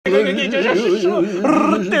Right,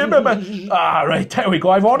 there we go.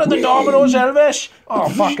 I've ordered the Domino's, Elvis. Oh,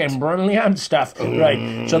 fucking brilliant stuff.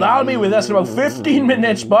 Right, so that'll be with us in about 15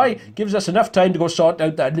 minutes, boy. Gives us enough time to go sort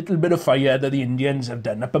out that little bit of fire that the Indians have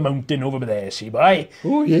done up a mountain over there, see, boy?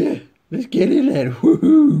 Oh, yeah. Let's get in there.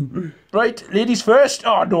 Woohoo. Right, ladies first.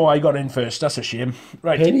 Oh, no, I got in first. That's a shame.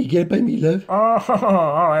 Right. Penny, get by me, love. Oh,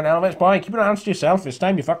 all right, Elvis, boy. Keep your hands to yourself this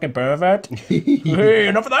time, you fucking pervert. Hey,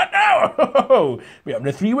 enough of that now. We're having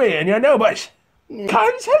a three-way in here now, boys.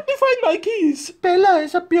 Cans, help me find my keys. Bella,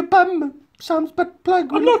 it's up your bum. Sam's butt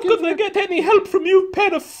plug. I'm not gonna get any help from you,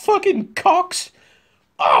 pair of fucking cocks.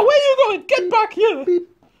 Oh, where you going? Get back here. Beep,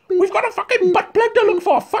 beep, We've got a fucking butt plug to look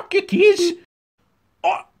for. Fuck your keys.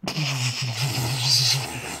 Oh.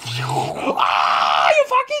 Ah, you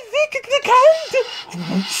fucking thick the cunt!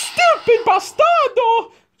 Stupid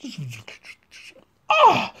bastardo!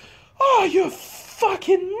 Oh, you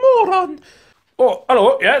fucking moron! Oh,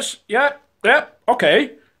 hello, yes, yeah,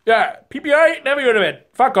 okay. Yeah, PPI, never heard of it.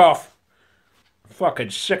 Fuck off. Fucking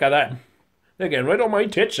sick of that. They're getting right on my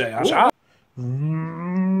tits there, ass.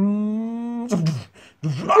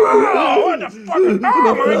 Oh, what the fuck?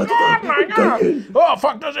 Oh, my God. Oh,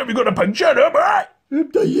 fuck, that's it. We're going to punch it up, right? I'm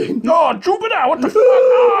dying. Oh, Jupiter, what the fuck?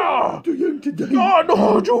 Oh, too young to die. Oh,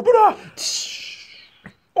 no, Jupiter.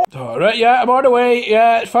 Alright, yeah, I'm on the way.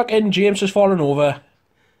 Yeah, fucking James has fallen over.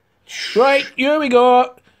 Right, here we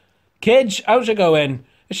go. Kids, how's it going?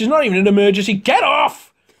 This is not even an emergency. Get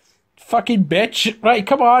off! Fucking bitch. Right,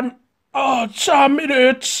 come on. Oh, Sam, it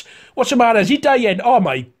hurts. What's the matter? Is he dying? Oh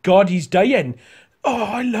my God, he's dying. Oh,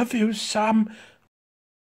 I love you, Sam.